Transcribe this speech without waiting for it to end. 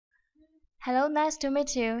Hello, nice to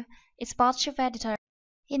meet you. It's BotChief Editor.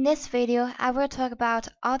 In this video, I will talk about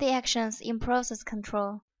all the actions in process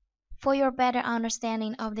control. For your better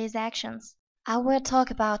understanding of these actions, I will talk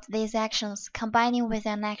about these actions combining with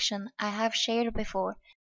an action I have shared before.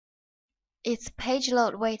 It's page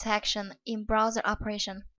load wait action in browser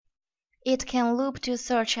operation. It can loop to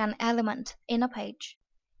search an element in a page.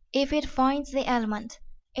 If it finds the element,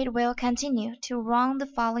 it will continue to run the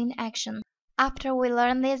following action. After we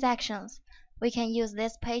learn these actions, we can use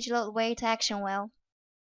this page load wait action well.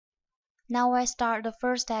 Now I start the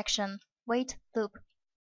first action, wait loop.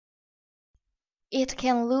 It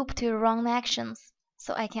can loop to run actions,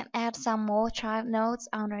 so I can add some more child nodes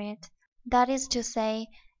under it. That is to say,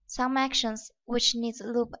 some actions which needs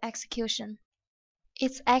loop execution.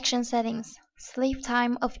 Its action settings, sleep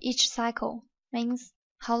time of each cycle, means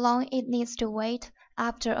how long it needs to wait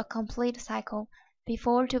after a complete cycle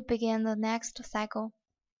before to begin the next cycle.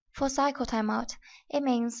 For cycle timeout, it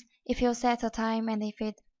means if you set a time and if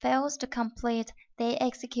it fails to complete the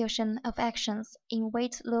execution of actions in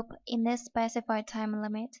wait loop in this specified time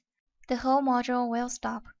limit, the whole module will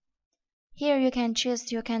stop. Here you can choose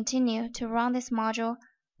to continue to run this module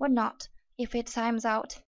or not if it times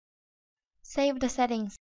out. Save the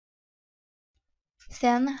settings.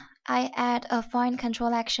 Then I add a find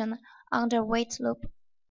control action under wait loop.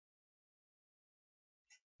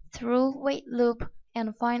 Through wait loop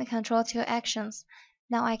and find control two actions,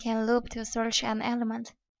 now I can loop to search an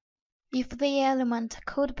element. If the element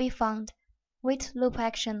could be found, wait loop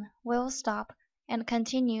action will stop and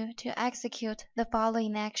continue to execute the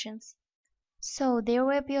following actions. So there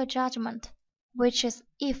will be a judgment, which is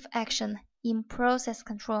if action in process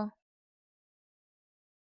control.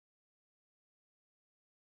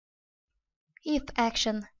 If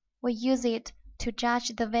action, we use it to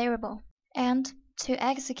judge the variable and to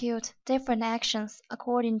execute different actions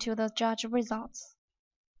according to the judged results.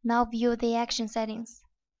 Now view the action settings.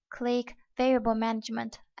 Click Variable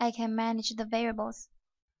Management. I can manage the variables.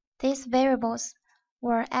 These variables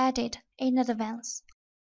were added in advance.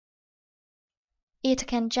 It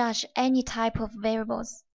can judge any type of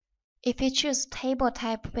variables. If you choose table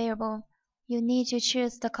type variable, you need to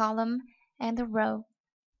choose the column and the row.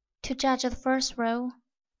 To judge the first row,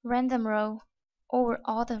 random row, or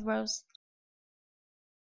all the rows.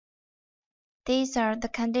 These are the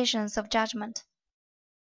conditions of judgment.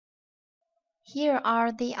 Here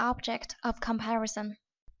are the object of comparison.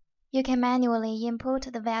 You can manually input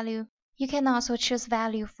the value. You can also choose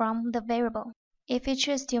value from the variable. If you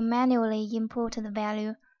choose to manually input the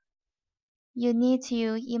value, you need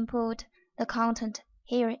to input the content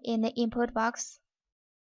here in the input box.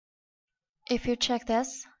 If you check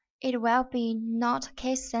this, it will be not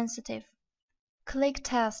case sensitive. Click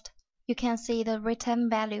Test. You can see the return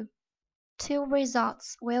value. Two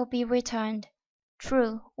results will be returned,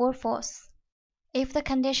 true or false. If the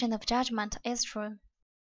condition of judgment is true,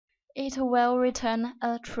 it will return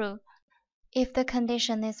a true. If the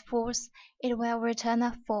condition is false, it will return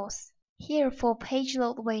a false. Here for page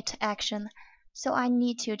load wait action, so I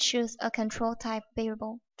need to choose a control type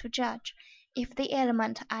variable to judge if the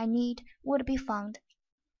element I need would be found.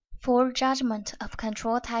 For judgment of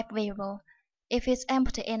control type variable, if it's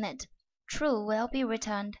empty in it, true will be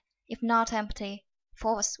returned. If not empty,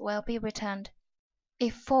 false will be returned.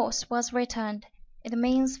 If false was returned, it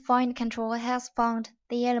means find control has found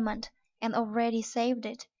the element and already saved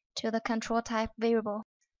it to the control type variable,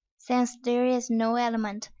 since there is no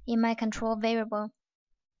element in my control variable.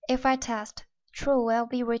 If I test, true will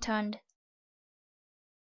be returned.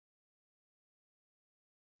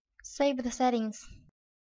 Save the settings.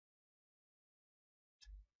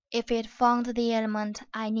 If it found the element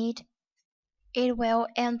I need, it will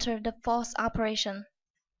enter the false operation,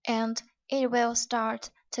 and it will start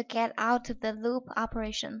to get out of the loop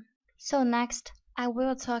operation. So next, I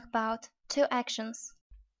will talk about two actions.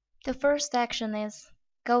 The first action is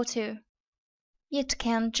go to. It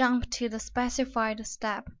can jump to the specified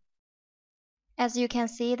step. As you can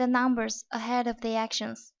see the numbers ahead of the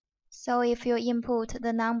actions, so if you input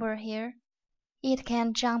the number here, it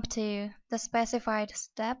can jump to the specified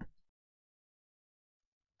step.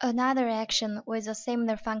 Another action with a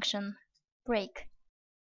similar function, break.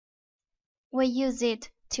 We use it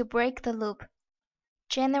to break the loop,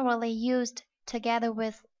 generally used together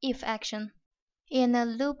with if action. In a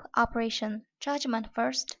loop operation, judgment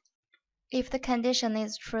first. If the condition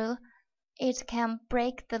is true, it can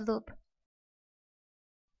break the loop.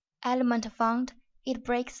 Element found, it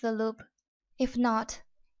breaks the loop. If not,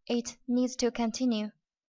 it needs to continue.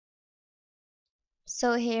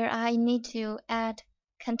 So here I need to add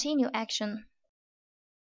continue action.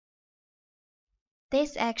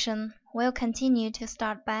 This action will continue to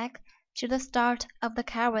start back to the start of the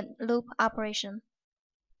current loop operation.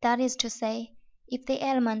 That is to say, if the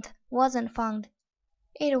element wasn't found,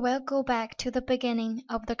 it will go back to the beginning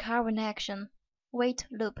of the current action, wait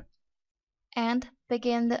loop, and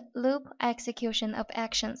begin the loop execution of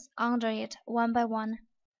actions under it one by one.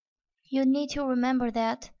 You need to remember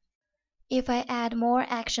that if I add more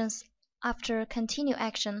actions after continue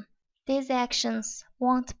action, these actions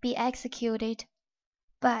won't be executed,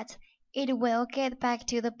 but it will get back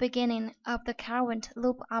to the beginning of the current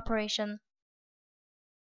loop operation.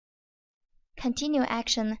 Continue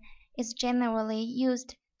action is generally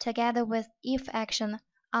used together with if action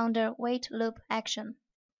under wait loop action.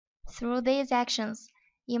 Through these actions,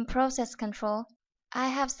 in process control, I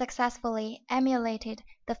have successfully emulated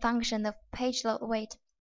the function of page load wait.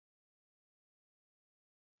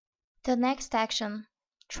 The next action,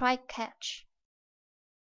 try catch.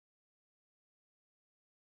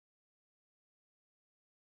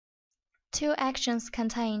 Two actions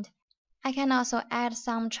contained. I can also add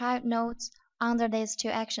some child nodes under these two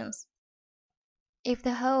actions. If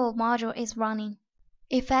the whole module is running,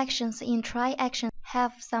 if actions in try action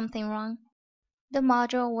have something wrong, the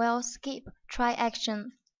module will skip try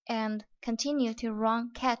action and continue to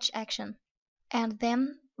run catch action, and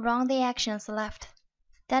then run the actions left.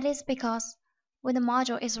 That is because when the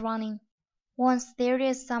module is running, once there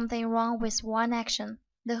is something wrong with one action,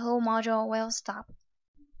 the whole module will stop.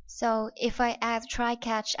 So if I add try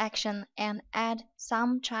catch action and add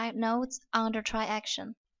some child nodes under try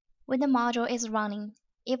action, when the module is running,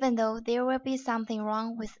 even though there will be something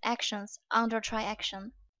wrong with actions under try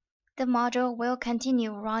action, the module will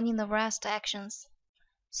continue running the rest actions.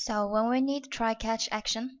 So when we need try catch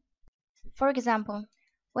action, for example,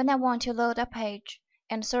 when I want to load a page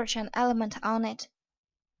and search an element on it,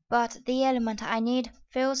 but the element I need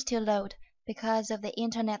fails to load because of the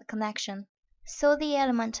internet connection, so the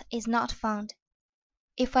element is not found.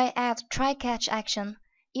 If I add try catch action,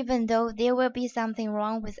 even though there will be something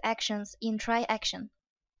wrong with actions in try action,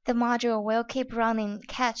 the module will keep running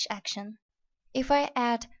catch action. If I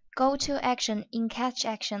add go to action in catch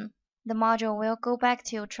action, the module will go back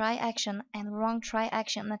to try action and run try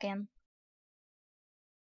action again.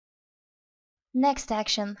 Next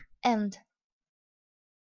action, end.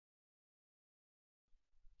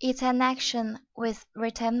 It's an action with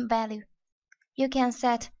return value. You can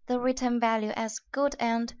set the return value as good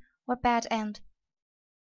end or bad end.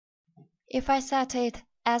 If I set it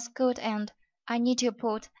as good end, I need to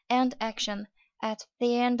put end action at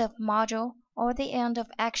the end of module or the end of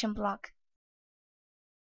action block.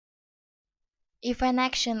 If an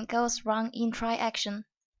action goes wrong in try action,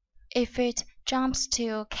 if it jumps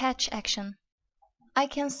to catch action, I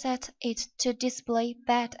can set it to display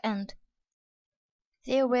bad end.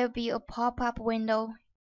 There will be a pop-up window.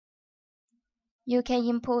 You can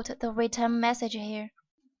input the return message here.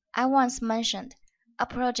 I once mentioned a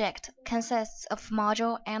project consists of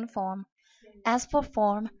module and form. As for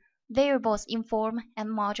form, variables in form and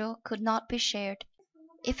module could not be shared.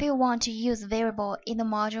 If you want to use variable in the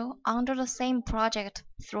module under the same project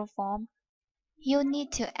through form, you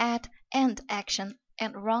need to add end action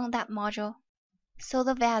and run that module, so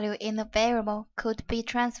the value in the variable could be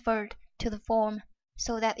transferred to the form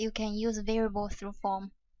so that you can use variable through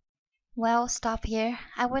form. Well, stop here.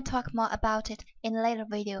 I will talk more about it in later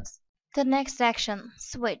videos. The next action,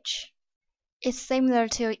 switch, is similar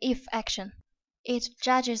to if action. It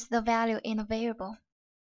judges the value in a variable.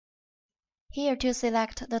 Here to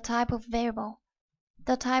select the type of variable,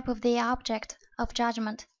 the type of the object of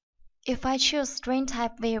judgment. If I choose string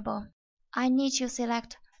type variable, I need to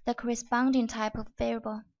select the corresponding type of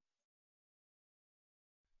variable.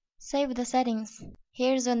 Save the settings.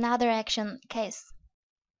 Here's another action case.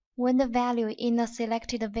 When the value in the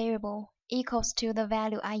selected variable equals to the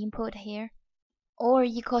value I input here, or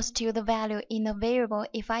equals to the value in the variable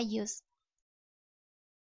if I use,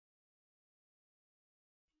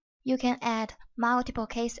 you can add multiple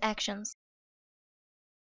case actions,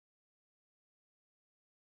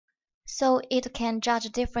 so it can judge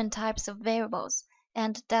different types of variables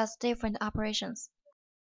and does different operations.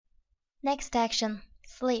 Next action,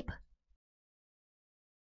 sleep.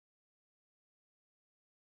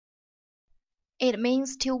 It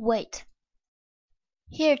means to wait.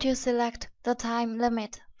 Here to select the time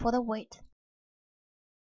limit for the wait.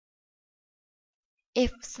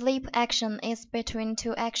 If sleep action is between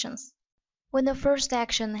two actions, when the first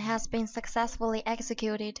action has been successfully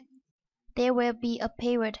executed, there will be a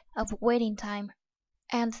period of waiting time,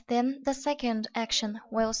 and then the second action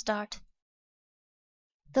will start.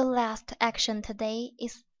 The last action today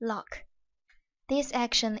is lock. This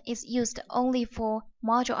action is used only for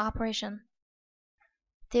module operation.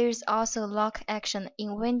 There is also lock action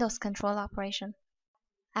in Windows control operation.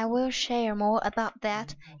 I will share more about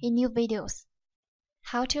that in new videos.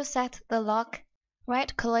 How to set the lock?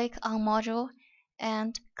 Right-click on Module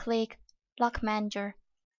and click Lock Manager.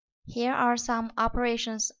 Here are some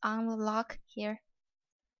operations on the lock here.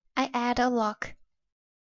 I add a lock.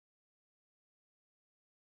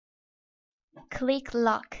 Click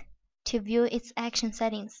Lock to view its action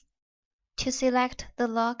settings. To select the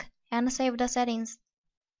lock and save the settings.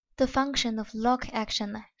 The function of lock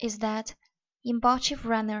action is that in BotChief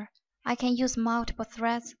Runner, I can use multiple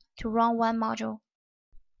threads to run one module.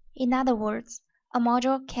 In other words, a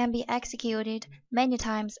module can be executed many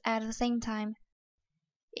times at the same time.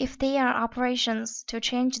 If there are operations to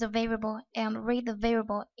change the variable and read the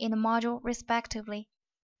variable in the module respectively.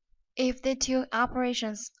 If the two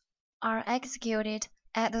operations are executed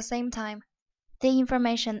at the same time, the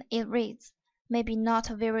information it reads may be not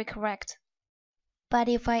very correct. But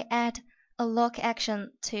if I add a lock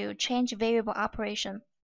action to change variable operation,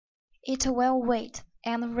 it will wait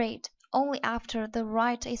and read only after the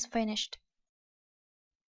write is finished.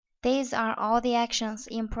 These are all the actions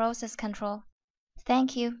in process control.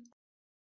 Thank you.